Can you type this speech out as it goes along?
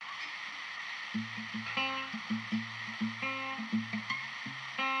And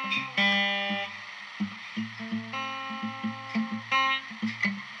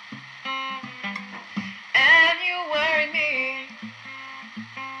you worry me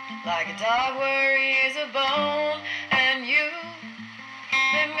like a dog worries a bone. And you've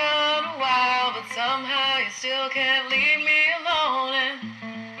been gone a while, but somehow you still can't leave me alone. And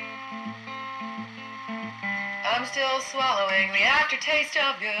I'm still swallowing the aftertaste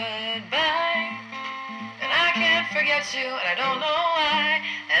of goodbye. And I can't forget you, and I don't know why.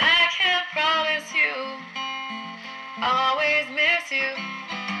 And I can't promise you I'll always miss you,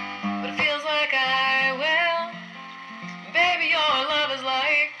 but it feels like I will. Baby, your love is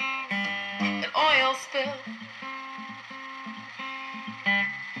like an oil spill.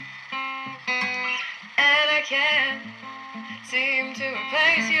 And I can't seem to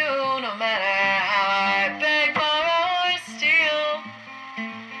replace you, no matter how I beg, borrow, or steal.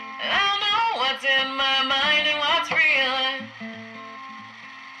 And I don't know what's in my mind and what's real.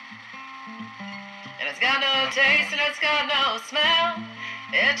 And it's got no taste and it's got no smell.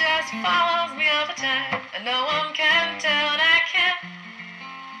 It just follows me all the time, and no one can tell. And I can't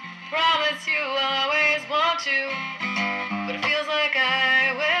promise you I'll always want you, but it feels like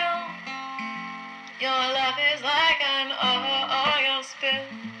I will. Your love is like an oil spill.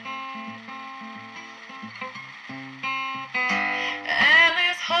 And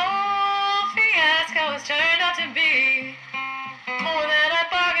this whole fiasco has turned out to be more than I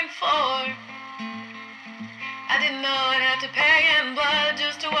bargained for. I didn't know I'd have to pay in blood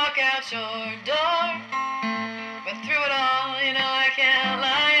just to walk out your door. But through it all, you know I can't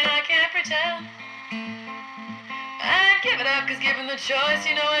lie and I can't pretend. I'd give it up, 'cause given the choice,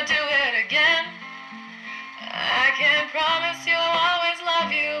 you know I'd do it again. I can't promise you I'll always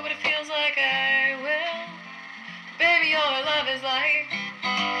love you, but it feels like I will. Baby, your love is like,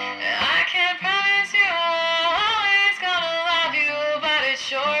 I can't promise you I'm always gonna love you, but it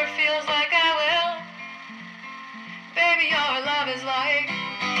sure feels like